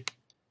 20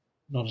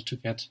 in order to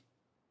get.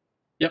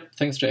 Yep,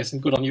 thanks, Jason.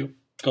 Good on you.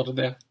 Got it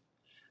there.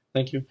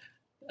 Thank you.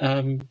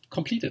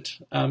 Completed.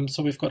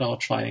 So we've got our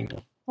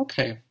triangle.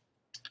 Okay,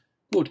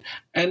 good.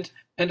 And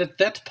at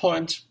that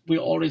point, we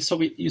already,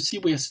 so you see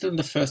we are still in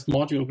the first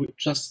module.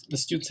 The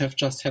students have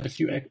just had a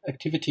few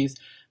activities,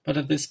 but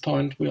at this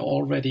point, we're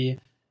already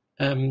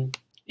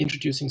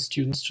introducing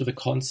students to the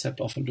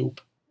concept of a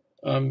loop.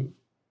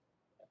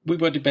 We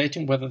were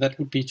debating whether that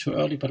would be too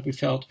early, but we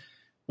felt,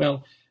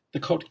 well, the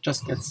code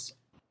just gets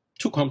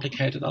too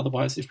complicated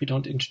otherwise if we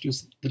don't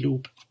introduce the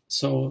loop.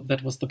 So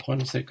that was the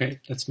point of saying, okay,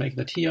 let's make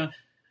that here.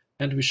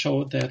 And we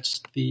show that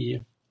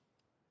the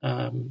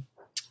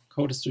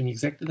code is doing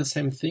exactly the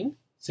same thing,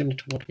 similar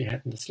to what we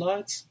had in the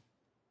slides.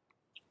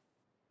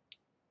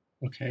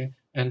 Okay,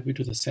 and we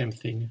do the same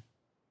thing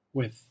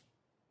with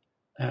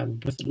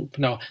the loop.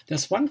 Now,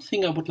 there's one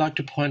thing I would like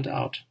to point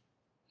out.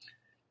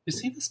 You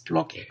see this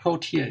block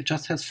code here, it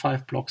just has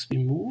 5 blocks. We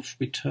move,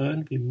 we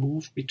turn, we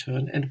move, we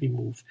turn, and we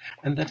move.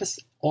 And that is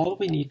all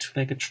we need to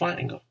make a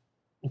triangle,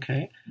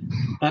 okay?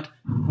 But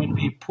when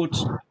we put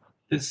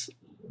this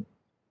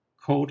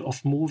code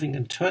of moving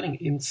and turning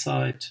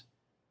inside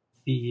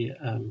the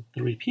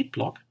repeat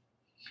block,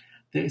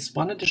 there is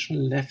one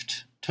additional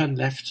turn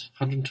left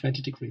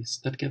 120 degrees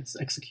that gets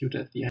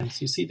executed at the end.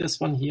 So you see this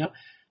one here,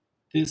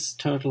 this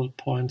turtle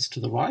points to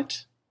the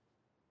right,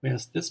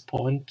 whereas this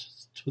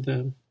points to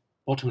the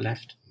bottom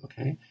left,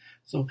 okay?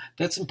 So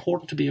that's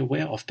important to be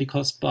aware of,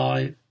 because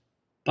by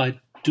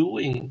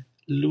doing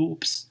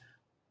loops,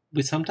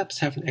 we sometimes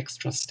have an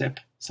extra step,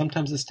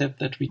 sometimes a step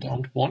that we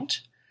don't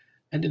want.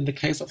 And in the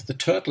case of the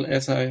turtle,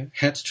 as I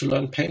had to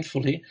learn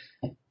painfully,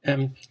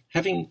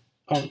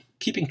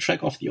 keeping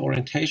track of the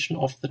orientation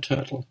of the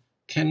turtle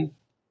can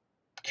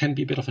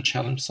be a bit of a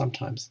challenge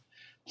sometimes.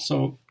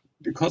 So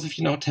because if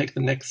you now take the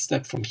next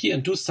step from here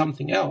and do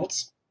something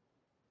else,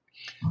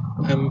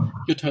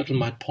 your turtle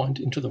might point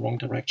into the wrong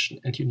direction,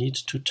 and you need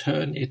to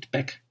turn it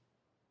back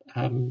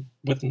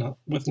with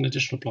an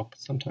additional block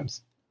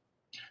sometimes.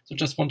 So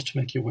just wanted to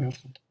make you aware of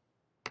that.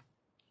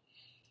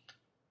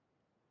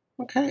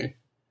 Okay,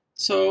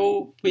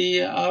 so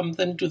we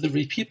then do the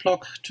repeat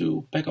block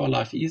to make our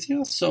life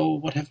easier. So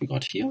what have we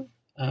got here?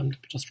 Let me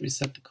just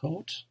reset the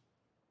code.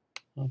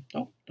 No,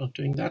 not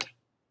doing that.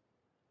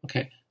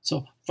 Okay.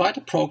 So write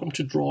a program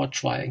to draw a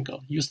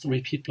triangle. Use the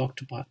repeat block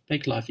to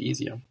make life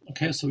easier.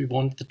 Okay, so we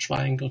want the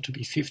triangle to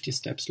be 50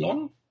 steps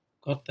long.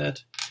 Got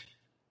that.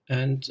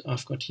 And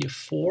I've got here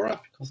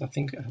 4, because I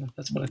think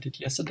that's what I did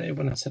yesterday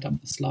when I set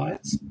up the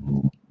slides.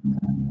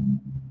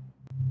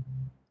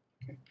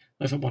 Okay.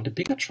 Now if I want a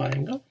bigger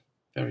triangle,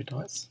 very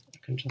nice, I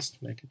can just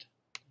make it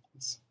like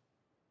this.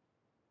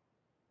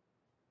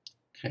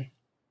 Okay.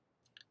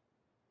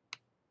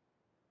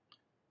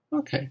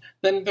 Okay,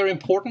 then very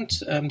important,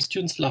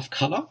 students love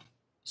color.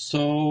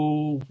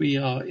 So we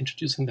are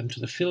introducing them to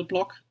the fill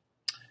block,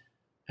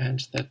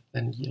 and that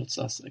then yields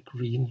us a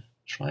green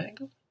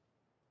triangle,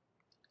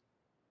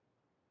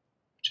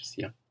 which is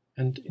here.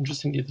 And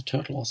interestingly, the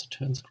turtle also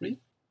turns green.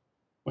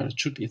 Well, it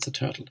should be, it's a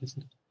turtle,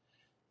 isn't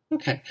it?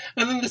 Okay,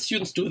 and then the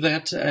students do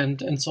that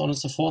and so on and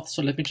so forth.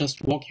 So let me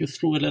just walk you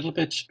through a little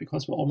bit,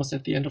 because we're almost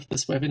at the end of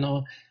this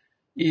webinar,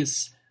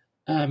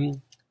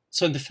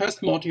 so in the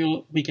first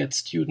module, we get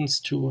students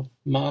to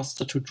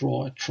master to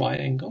draw a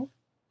triangle,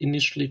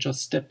 initially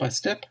just step by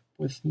step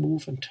with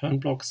move and turn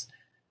blocks,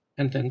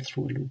 and then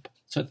through a loop.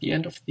 So at the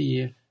end of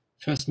the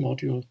first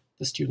module,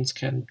 the students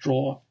can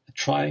draw a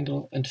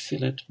triangle and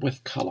fill it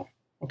with color.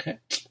 Okay,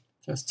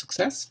 first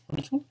success,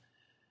 wonderful.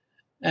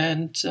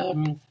 And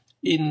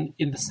in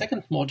the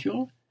second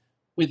module,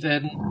 we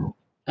then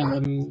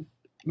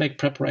make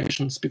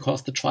preparations,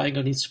 because the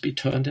triangle needs to be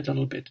turned a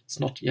little bit. It's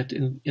not yet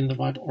in the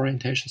right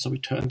orientation. So we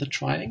turn the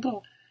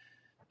triangle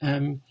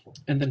and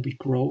then we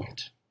grow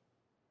it.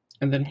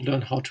 And then we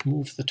learn how to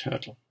move the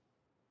turtle.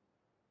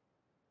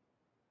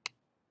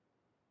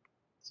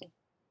 So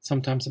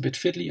sometimes a bit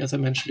fiddly, as I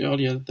mentioned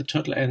earlier, the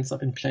turtle ends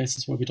up in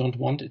places where we don't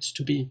want it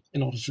to be.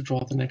 In order to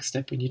draw the next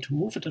step, we need to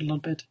move it a little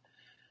bit.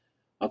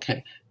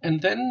 Okay,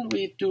 and then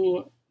we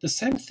do the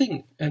same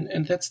thing.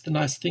 And that's the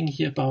nice thing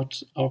here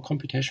about our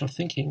computational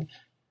thinking.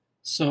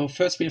 So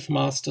first we have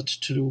mastered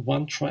to do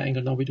 1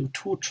 triangle, now we do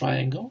 2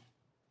 triangle.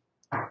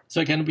 So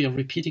again, we are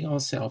repeating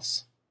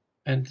ourselves.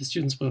 And the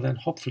students will then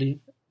hopefully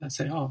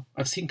say, oh,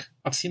 I've seen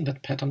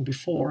that pattern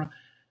before.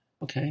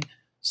 Okay,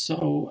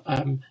 so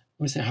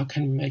we say, how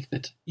can we make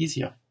that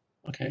easier?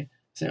 Okay,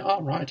 say,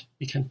 oh, right,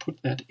 we can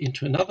put that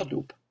into another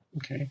loop.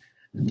 Okay,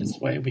 and this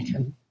way we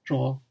can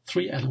draw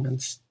 3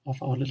 elements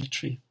of our little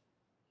tree.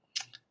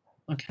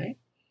 Okay,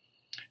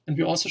 and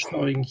we're also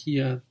showing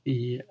here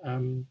the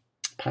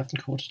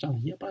Python code down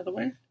here, by the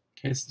way, in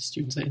case the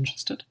students are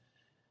interested.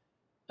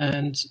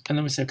 And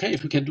then we say, okay,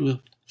 if we can do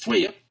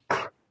 3,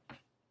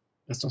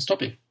 there's no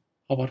stopping.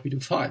 How about we do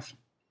 5?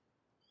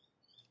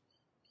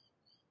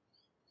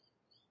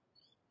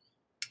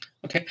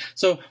 Okay,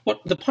 so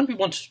what the point we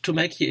want to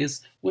make here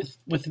is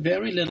with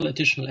very little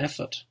additional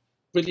effort,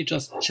 really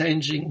just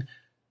changing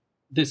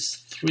this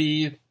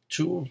 3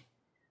 to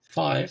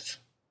 5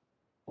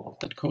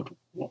 that code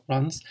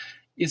runs,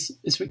 is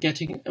we're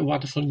getting a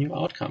wonderful new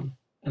outcome.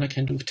 And I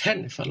can do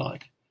 10 if I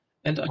like.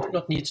 And I do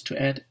not need to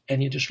add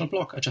any additional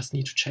block. I just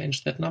need to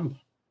change that number.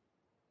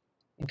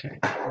 Okay,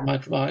 I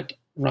might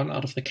run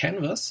out of the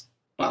canvas,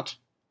 but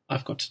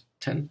I've got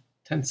 10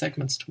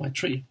 segments to my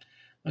tree.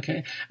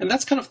 Okay, and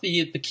that's kind of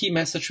the key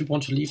message we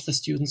want to leave the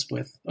students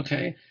with.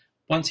 Okay,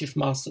 once you've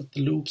mastered the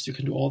loops, you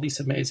can do all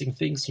these amazing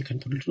things. You can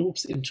put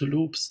loops into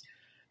loops.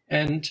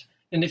 And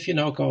if you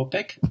now go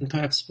back and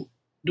perhaps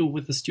do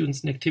with the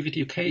students an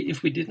activity, okay,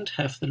 if we didn't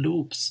have the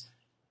loops,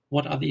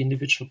 what are the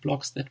individual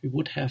blocks that we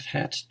would have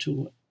had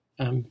to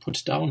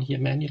put down here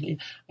manually?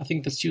 I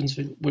think the students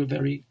will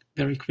very,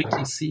 very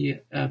quickly see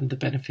the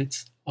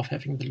benefits of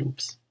having the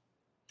loops.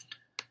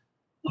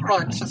 All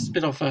right, just a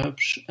bit of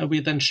we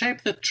then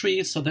shape the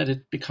tree so that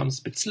it becomes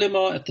a bit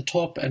slimmer at the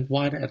top and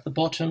wider at the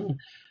bottom.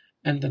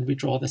 And then we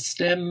draw the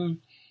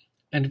stem,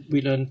 and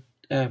we learn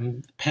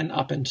pen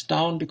up and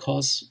down,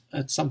 because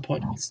at some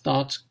point we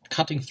start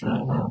cutting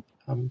through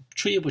our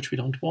tree, which we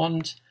don't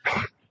want.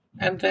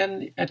 And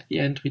then at the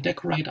end, we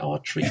decorate our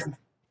tree.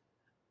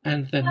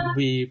 And then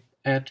we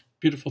add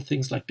beautiful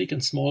things like big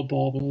and small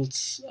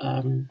baubles.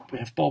 We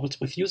have baubles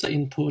with user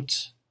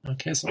input.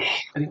 Okay, so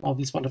adding all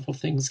these wonderful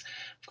things.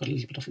 We've got a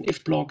little bit of an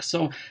if block.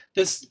 So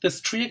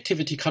this tree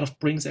activity kind of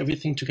brings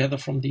everything together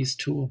from these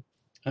 2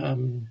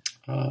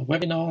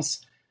 webinars.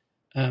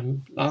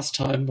 Last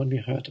time when we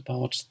heard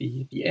about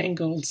the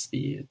angles,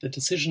 the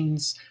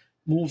decisions,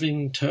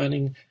 moving,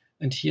 turning,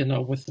 and here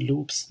now with the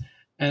loops.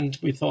 And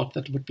we thought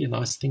that would be a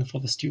nice thing for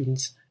the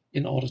students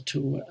in order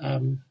to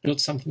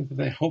build something that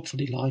they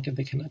hopefully like and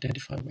they can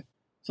identify with.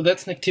 So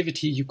that's an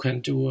activity you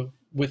can do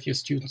with your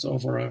students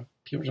over a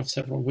period of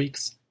several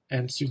weeks,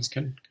 and students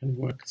can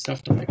work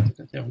self-directed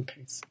at their own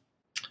pace.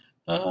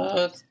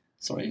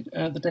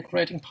 The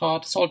decorating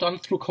part is all done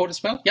through code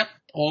as well? Yep,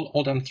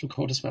 all done through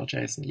code as well,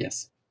 Jason,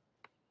 yes.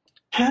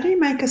 How do you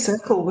make a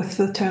circle with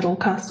the turtle,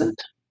 Karsten?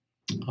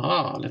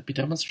 Let me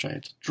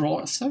demonstrate. Draw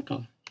a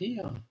circle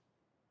here.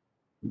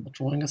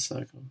 Drawing a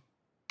circle.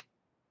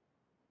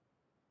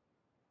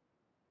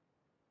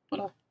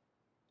 Voila.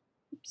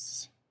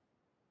 Oops.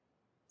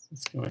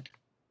 Let's go back.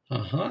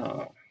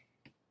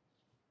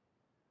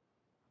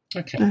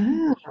 Okay.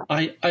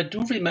 I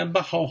do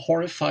remember how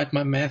horrified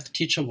my math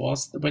teacher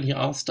was when he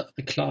asked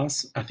the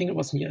class, I think it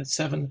was in year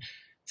 7,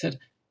 said,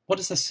 what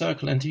is a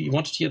circle? And he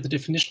wanted to hear the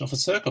definition of a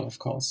circle, of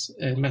course.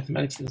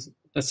 Mathematics is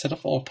the set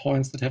of all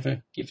points that have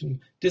a given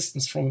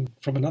distance from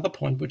another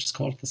point, which is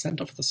called the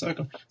center of the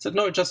circle. He said,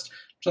 no, just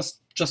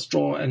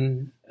draw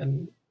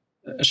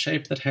a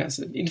shape that has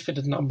an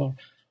infinite number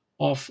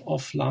of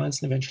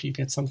lines, and eventually you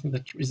get something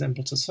that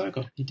resembles a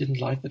circle. He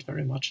didn't like that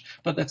very much,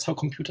 but that's how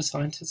computer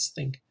scientists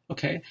think.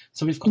 Okay,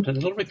 so we've got a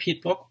little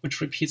repeat block, which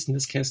repeats in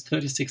this case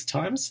 36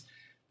 times,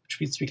 which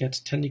means we get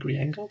 10-degree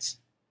angles,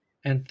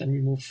 and then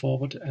we move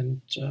forward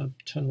and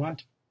turn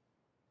right.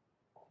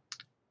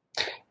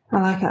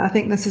 I like it. I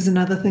think this is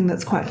another thing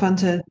that's quite fun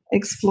to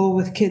explore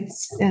with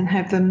kids and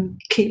have them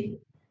keep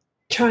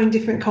trying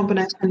different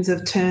combinations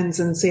of turns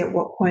and see at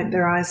what point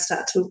their eyes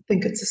start to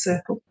think it's a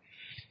circle.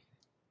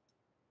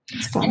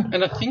 It's fun.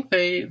 And I think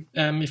they,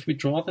 if we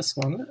draw this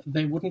one,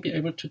 they wouldn't be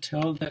able to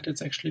tell that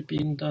it's actually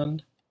being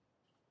done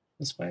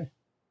this way.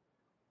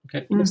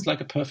 Okay, it looks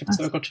like a perfect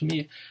circle to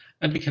me.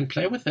 And we can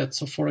play with that.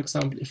 So for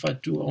example, if I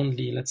do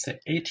only, let's say,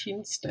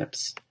 18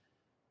 steps,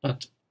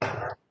 but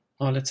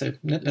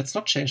let's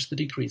not change the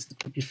degrees.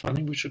 That would be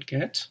funny. We should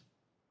get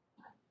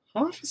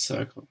half a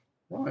circle,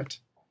 right?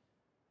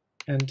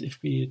 And if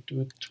we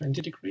do it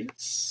 20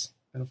 degrees,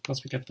 then of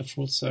course we get the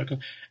full circle.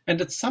 And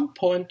at some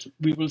point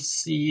we will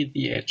see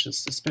the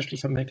edges, especially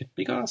if I make it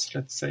bigger. So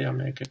let's say I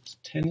make it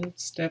 10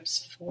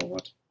 steps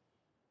forward.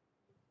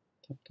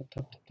 Tap, tap,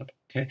 tap, tap, tap.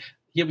 Okay,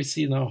 here we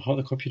see now how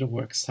the computer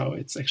works, how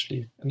it's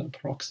actually an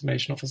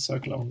approximation of a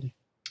circle only.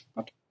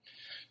 But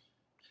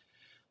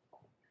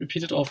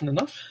repeat it often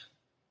enough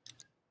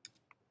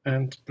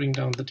and bring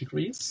down the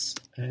degrees,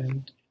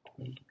 and it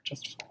will look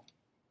just fine.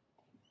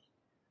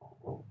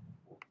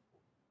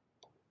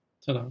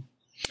 Ta-da.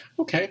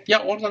 Okay, yeah,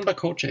 all done by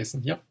code,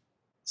 Jason. Yeah.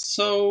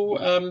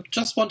 So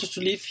just wanted to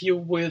leave you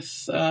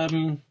with how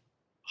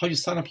you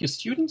sign up your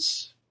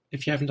students,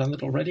 if you haven't done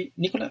that already.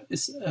 Nicola,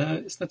 is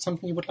that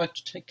something you would like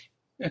to take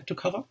to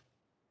cover?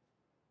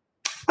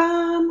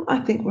 I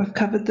think we've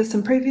covered this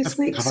in previous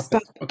weeks,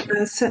 but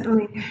okay.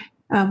 Certainly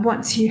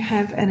once you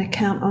have an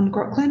account on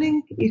Grok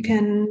Learning, you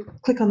can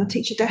click on the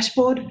teacher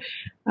dashboard,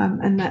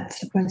 and that's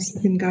the place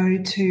you can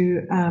go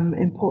to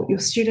import your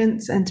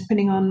students, and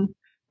depending on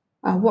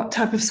what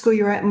type of school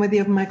you're at and whether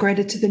you've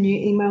migrated to the new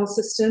email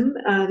system,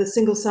 the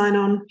single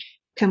sign-on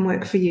can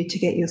work for you to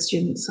get your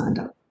students signed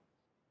up.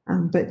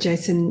 But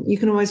Jason, you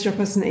can always drop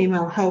us an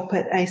email,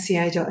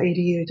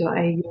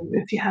 help@aca.edu.au,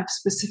 if you have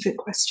specific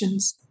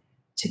questions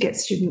to get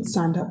students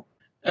signed up.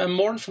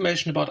 More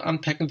information about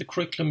unpacking the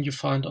curriculum you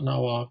find on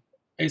our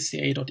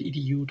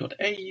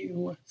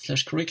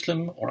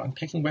aca.edu.au/curriculum or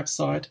unpacking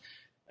website.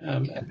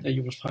 And there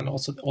you will find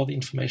also all the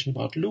information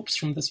about loops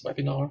from this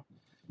webinar.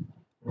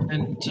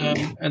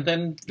 And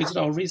then visit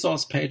our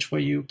resource page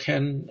where you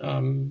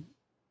can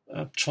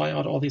try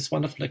out all these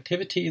wonderful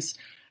activities.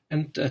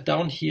 And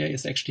down here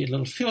is actually a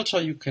little filter.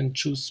 You can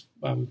choose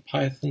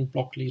Python,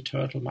 Blockly,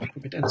 Turtle,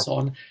 Microbit, and so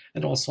on,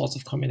 and all sorts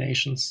of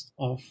combinations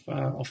of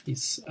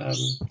these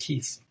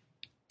keys.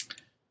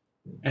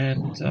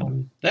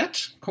 And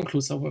that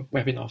concludes our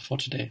webinar for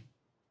today.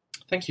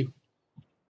 Thank you.